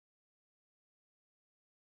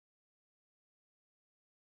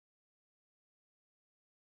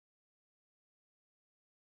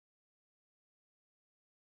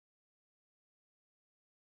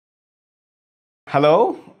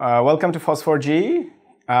Hello, welcome to FOSS4G.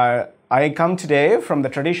 I come today from the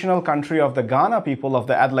traditional country of the Ghana people of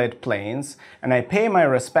the Adelaide Plains, and I pay my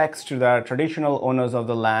respects to the traditional owners of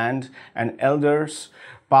the land and elders,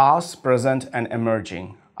 past, present, and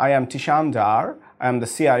emerging. I am Tisham Dhar. I am the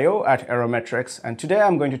CIO at Aerometrex, and today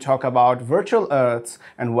I'm going to talk about virtual Earths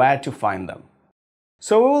and where to find them.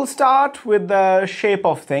 So we will start with the shape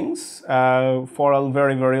of things. For a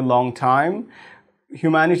very long time,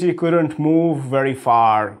 humanity couldn't move very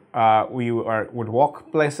far. We would walk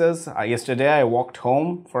places. Yesterday I walked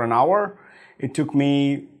home for an hour. It took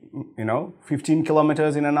me 15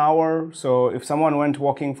 kilometers in an hour. So if someone went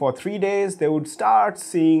walking for 3 days, they would start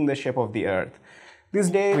seeing the shape of the Earth. These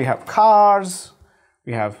days we have cars,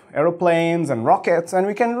 we have aeroplanes and rockets, and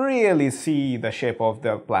we can really see the shape of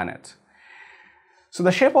the planet. So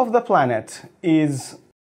the shape of the planet is,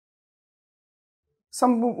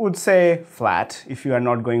 some would say, flat if you are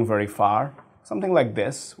not going very far. Something like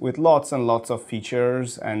this, with lots and lots of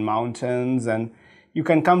features and mountains, and you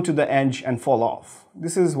can come to the edge and fall off.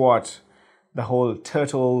 This is what the whole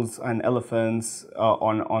turtles and elephants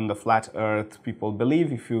on the flat Earth people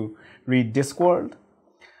believe if you read Discworld.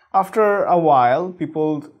 After a while,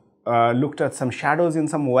 people looked at some shadows in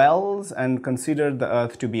some wells and considered the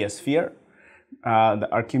Earth to be a sphere. The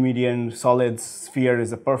Archimedean solid sphere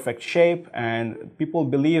is a perfect shape, and people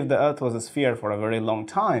believed the Earth was a sphere for a very long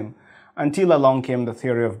time, until along came the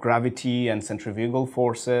theory of gravity and centrifugal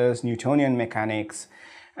forces, Newtonian mechanics,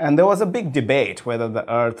 and there was a big debate whether the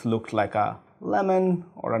Earth looked like a lemon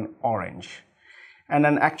or an orange. And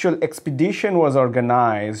an actual expedition was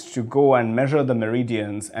organized to go and measure the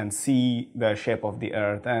meridians and see the shape of the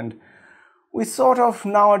Earth. And we sort of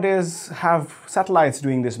nowadays have satellites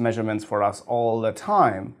doing these measurements for us all the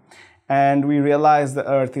time. And we realize the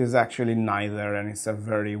Earth is actually neither, and it's a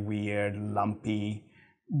very weird, lumpy,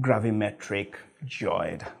 gravimetric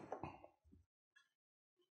geoid.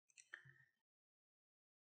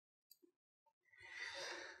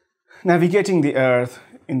 Navigating the Earth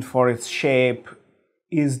for its shape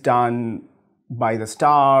is done by the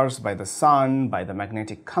stars, by the sun, by the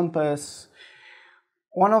magnetic compass.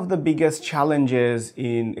 One of the biggest challenges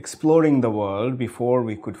in exploring the world before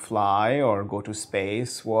we could fly or go to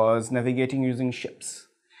space was navigating using ships.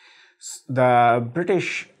 The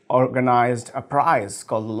British organized a prize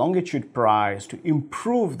called the Longitude Prize to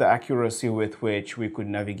improve the accuracy with which we could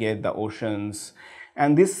navigate the oceans.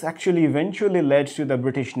 And this actually eventually led to the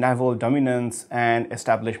British naval dominance and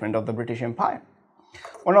establishment of the British Empire.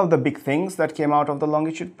 One of the big things that came out of the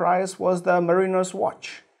Longitude Prize was the Mariner's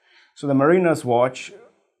Watch. So the Mariner's Watch,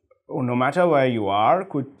 no matter where you are,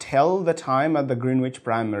 could tell the time at the Greenwich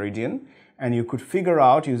Prime Meridian, and you could figure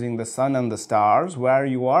out using the sun and the stars where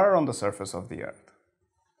you are on the surface of the Earth.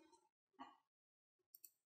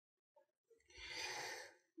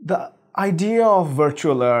 The idea of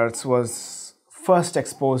virtual Earths was first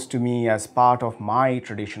exposed to me as part of my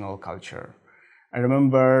traditional culture. I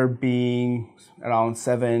remember being around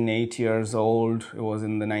 7, 8 years old. It was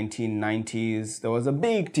in the 1990s. There was a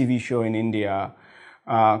big TV show in India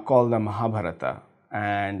called the Mahabharata,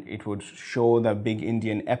 and it would show the big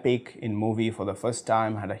Indian epic in movie for the first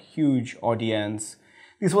time, had a huge audience.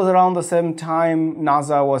 This was around the same time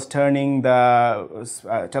NASA was turning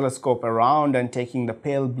the telescope around and taking the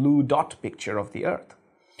pale blue dot picture of the Earth.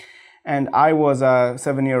 And I was a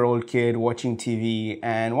 7-year-old kid watching TV,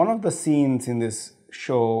 and one of the scenes in this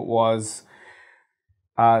show was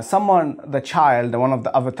the child, one of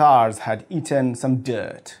the avatars, had eaten some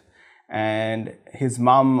dirt. And his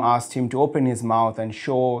mom asked him to open his mouth and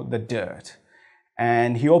show the dirt.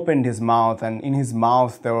 And he opened his mouth, and in his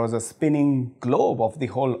mouth there was a spinning globe of the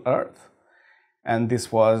whole Earth. And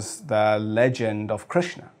this was the legend of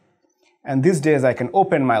Krishna. And these days I can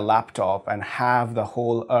open my laptop and have the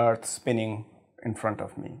whole Earth spinning in front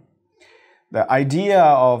of me. The idea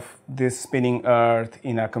of this spinning Earth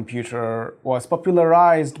in a computer was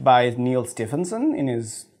popularized by Neil Stephenson in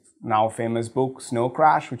his now famous book, Snow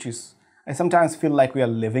Crash, which I sometimes feel like we are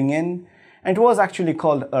living in. And it was actually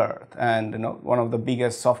called Earth. And one of the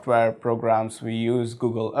biggest software programs we use,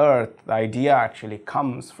 Google Earth, the idea actually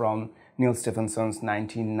comes from Neil Stephenson's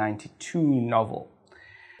 1992 novel.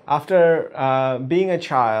 After being a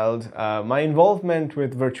child, my involvement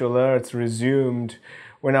with virtual Earths resumed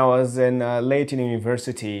when I was late in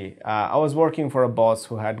university. I was working for a boss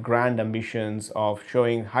who had grand ambitions of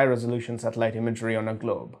showing high-resolution satellite imagery on a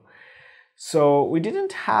globe. So we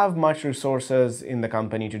didn't have much resources in the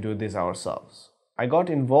company to do this ourselves. I got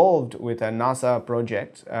involved with a NASA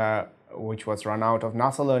project which was run out of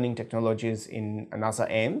NASA Learning Technologies in NASA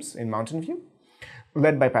Ames in Mountain View,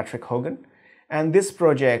 led by Patrick Hogan. And this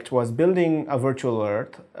project was building a virtual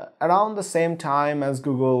Earth around the same time as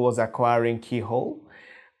Google was acquiring Keyhole.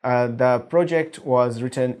 The project was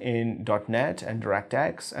written in .NET and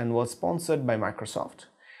DirectX and was sponsored by Microsoft.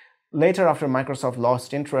 Later, after Microsoft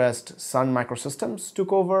lost interest, Sun Microsystems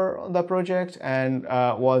took over the project and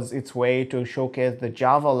was its way to showcase the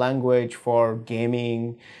Java language for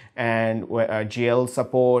gaming and GL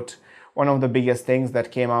support. One of the biggest things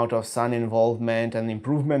that came out of Sun involvement and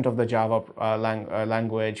improvement of the Java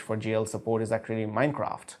language for GL support is actually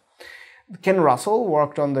Minecraft. Ken Russell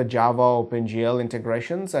worked on the Java OpenGL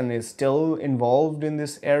integrations and is still involved in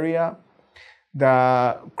this area.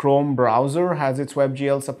 The Chrome browser has its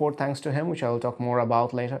WebGL support thanks to him, which I will talk more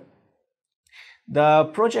about later. The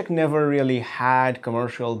project never really had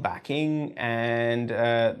commercial backing, and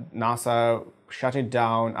NASA shut it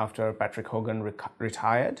down after Patrick Hogan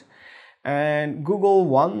retired. And Google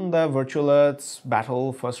won the Virtual Earth's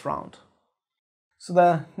battle first round. So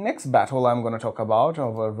the next battle I'm going to talk about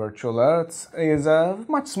over Virtual Earths is a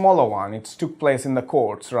much smaller one. It took place in the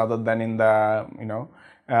courts rather than in the,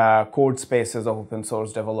 code spaces of open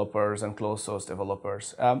source developers and closed source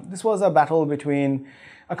developers. This was a battle between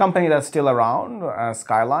a company that's still around,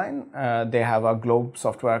 Skyline. They have a globe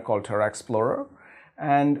software called Terra Explorer,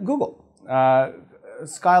 and Google.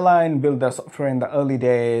 Skyline built their software in the early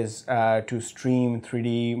days to stream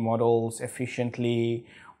 3D models efficiently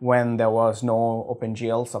when there was no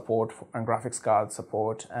OpenGL support and graphics card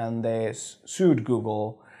support, and they sued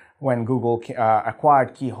Google when Google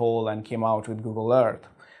acquired Keyhole and came out with Google Earth.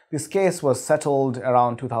 This case was settled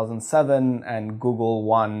around 2007, and Google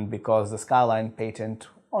won because the Skyline patent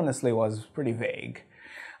honestly was pretty vague.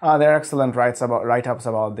 There are excellent write-ups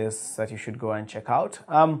about this that you should go and check out.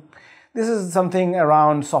 This is something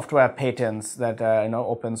around software patents that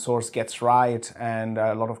open source gets right, and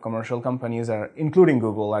a lot of commercial companies, including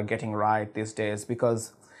Google, are getting right these days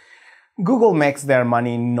because Google makes their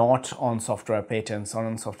money not on software patents or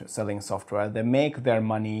on selling software. They make their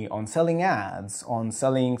money on selling ads, on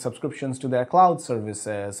selling subscriptions to their cloud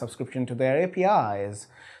services, subscription to their APIs.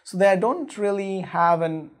 So they don't really have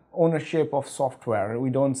an ownership of software. We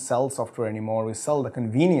don't sell software anymore. We sell the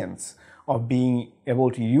convenience of being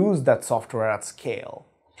able to use that software at scale.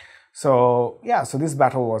 So this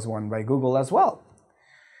battle was won by Google as well.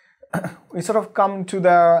 We sort of come to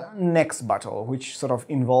the next battle, which sort of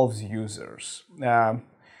involves users.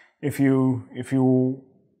 If you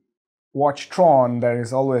watch Tron, there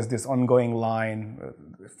is always this ongoing line,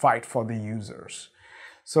 fight for the users.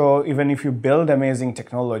 So even if you build amazing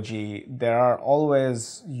technology, there are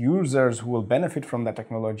always users who will benefit from that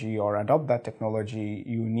technology or adopt that technology.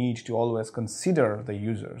 You need to always consider the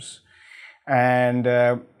users. And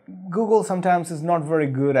Google sometimes is not very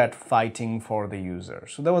good at fighting for the user.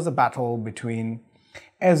 So there was a battle between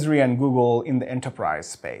Esri and Google in the enterprise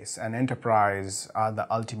space. And enterprise are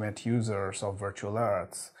the ultimate users of virtual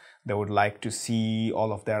Earths. They would like to see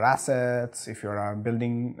all of their assets, if you're a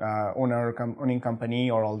building owning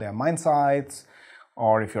company, or all their mine sites,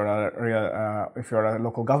 or if you're a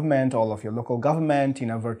local government, all of your local government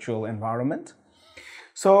in a virtual environment.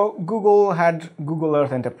 So Google had Google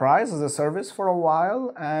Earth Enterprise as a service for a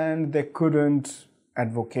while, and they couldn't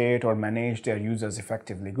advocate or manage their users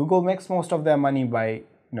effectively. Google makes most of their money by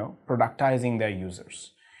productizing their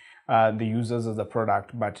users. The users as a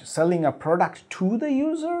product, but selling a product to the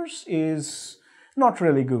users is not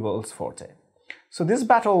really Google's forte. So this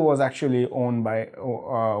battle was actually won by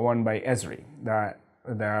Esri,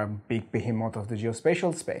 the big behemoth of the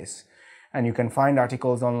geospatial space. And you can find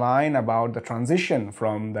articles online about the transition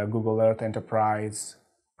from the Google Earth Enterprise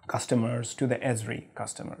customers to the Esri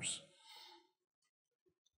customers.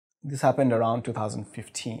 This happened around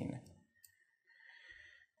 2015.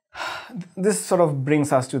 This sort of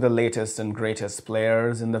brings us to the latest and greatest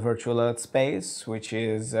players in the virtual Earth space, which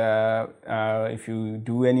is, if you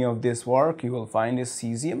do any of this work, you will find is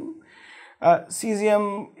Cesium. I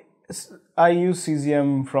use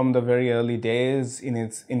Cesium from the very early days in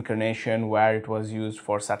its incarnation where it was used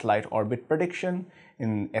for satellite orbit prediction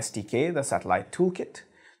in STK, the satellite toolkit.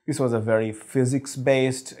 This was a very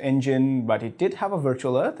physics-based engine, but it did have a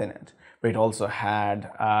virtual Earth in it. But it also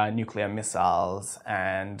had nuclear missiles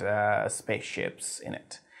and spaceships in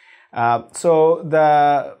it. So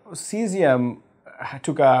the Cesium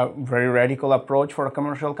took a very radical approach for a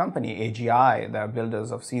commercial company. AGI, the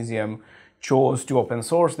builders of Cesium, chose to open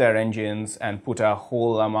source their engines and put a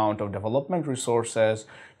whole amount of development resources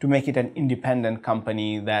to make it an independent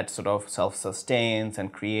company that sort of self-sustains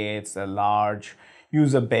and creates a large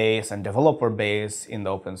user base and developer base in the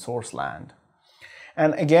open source land.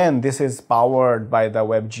 And again, this is powered by the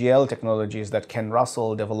WebGL technologies that Ken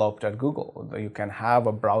Russell developed at Google. You can have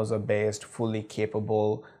a browser-based, fully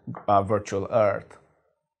capable virtual Earth.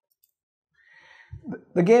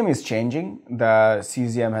 The game is changing. The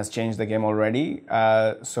cesium has changed the game already.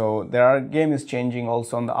 So game is changing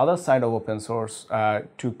also on the other side of open source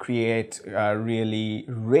to create really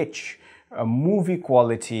rich movie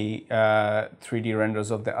quality 3D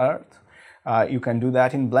renders of the Earth. You can do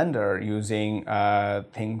that in Blender using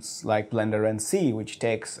things like Blender NC, which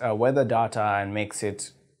takes weather data and makes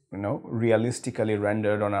it, realistically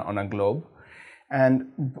rendered on a globe.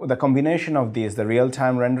 And the combination of these, the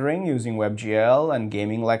real-time rendering using WebGL and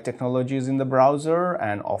gaming-like technologies in the browser,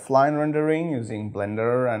 and offline rendering using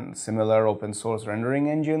Blender and similar open-source rendering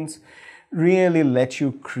engines, really let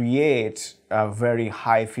you create a very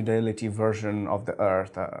high-fidelity version of the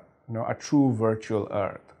Earth, a true virtual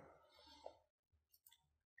Earth.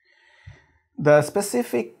 The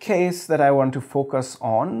specific case that I want to focus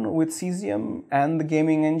on with Cesium and the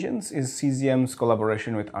gaming engines is Cesium's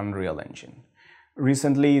collaboration with Unreal Engine.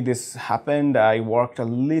 Recently, this happened. I worked a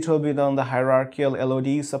little bit on the hierarchical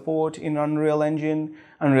LOD support in Unreal Engine.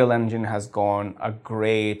 Unreal Engine has gone a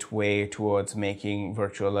great way towards making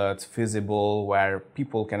virtual Earths feasible, where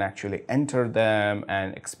people can actually enter them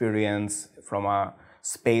and experience from a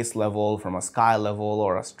space level, from a sky level,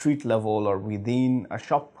 or a street level, or within a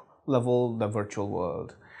shop level, the virtual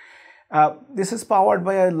world. This is powered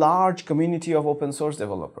by a large community of open source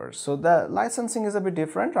developers. So the licensing is a bit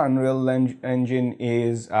different. Unreal Engine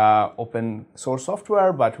is open source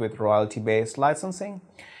software, but with royalty-based licensing.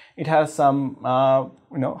 It has some,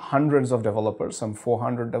 hundreds of developers, some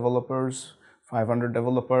 400 developers, 500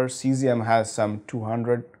 developers. Cesium has some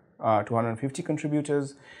 200, 250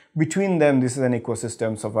 contributors. Between them, this is an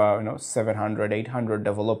ecosystem of 700, 800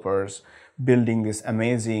 developers building this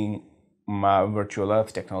amazing virtual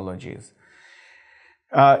Earth technologies.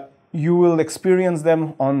 You will experience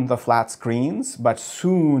them on the flat screens, but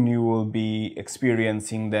soon you will be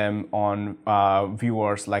experiencing them on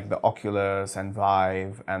viewers like the Oculus and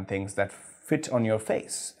Vive and things that fit on your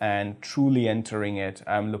face and truly entering it.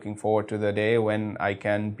 I'm looking forward to the day when I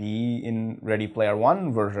can be in Ready Player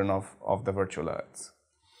One version of the virtual Earths.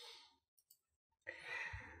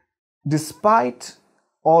 Despite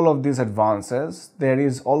all of these advances, there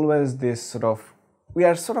is always this we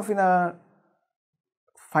are in a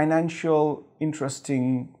financial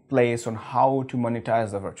interesting place on how to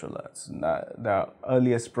monetize the virtual Earths. The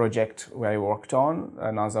earliest project where I worked on,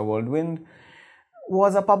 NASA Whirlwind,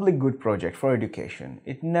 was a public good project for education.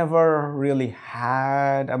 It never really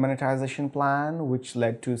had a monetization plan, which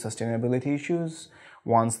led to sustainability issues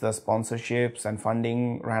once the sponsorships and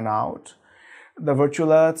funding ran out. The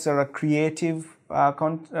virtual Earths are a creative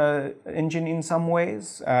engine in some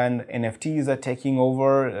ways, and NFTs are taking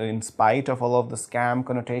over in spite of all of the scam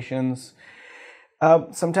connotations.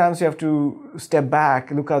 Sometimes you have to step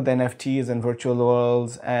back, look at the NFTs and virtual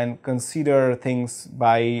worlds, and consider things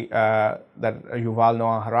that Yuval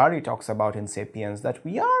Noah Harari talks about in Sapiens, that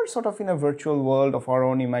we are in a virtual world of our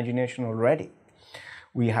own imagination already.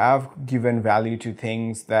 We have given value to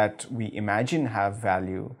things that we imagine have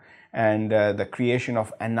value. And the creation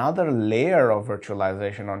of another layer of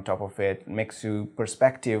virtualization on top of it makes you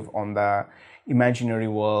perspective on the imaginary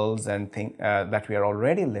worlds and that we are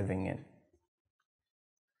already living in.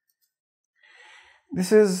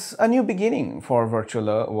 This is a new beginning for virtual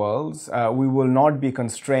worlds. We will not be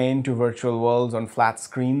constrained to virtual worlds on flat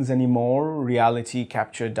screens anymore. Reality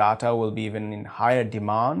captured data will be even in higher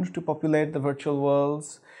demand to populate the virtual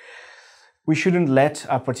worlds. We shouldn't let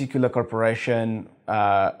a particular corporation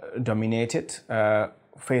dominate it.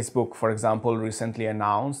 Facebook, for example, recently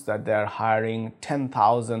announced that they're hiring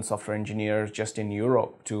 10,000 software engineers just in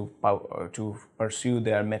Europe to pursue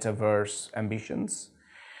their metaverse ambitions.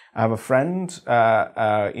 I have a friend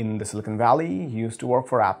in the Silicon Valley. He used to work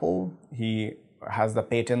for Apple. He has the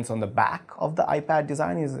patents on the back of the iPad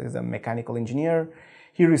design. He's a mechanical engineer.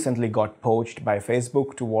 He recently got poached by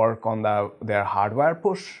Facebook to work on their hardware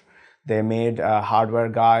push. They made a hardware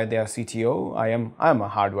guy their CTO. I'm a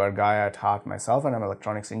hardware guy at heart myself, and I'm an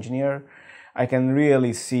electronics engineer. I can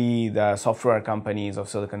really see the software companies of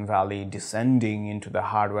Silicon Valley descending into the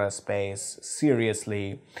hardware space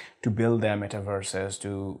seriously to build their metaverses,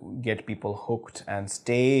 to get people hooked and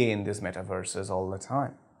stay in these metaverses all the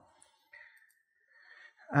time.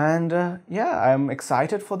 And I'm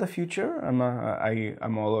excited for the future. I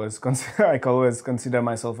always consider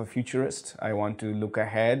myself a futurist. I want to look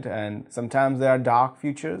ahead, and sometimes there are dark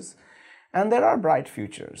futures and there are bright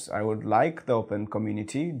futures. I would like the open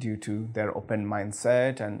community, due to their open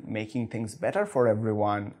mindset and making things better for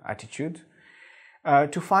everyone attitude.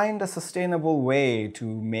 to find a sustainable way to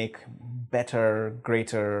make better,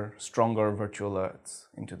 greater, stronger virtual Earths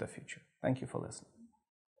into the future. Thank you for listening.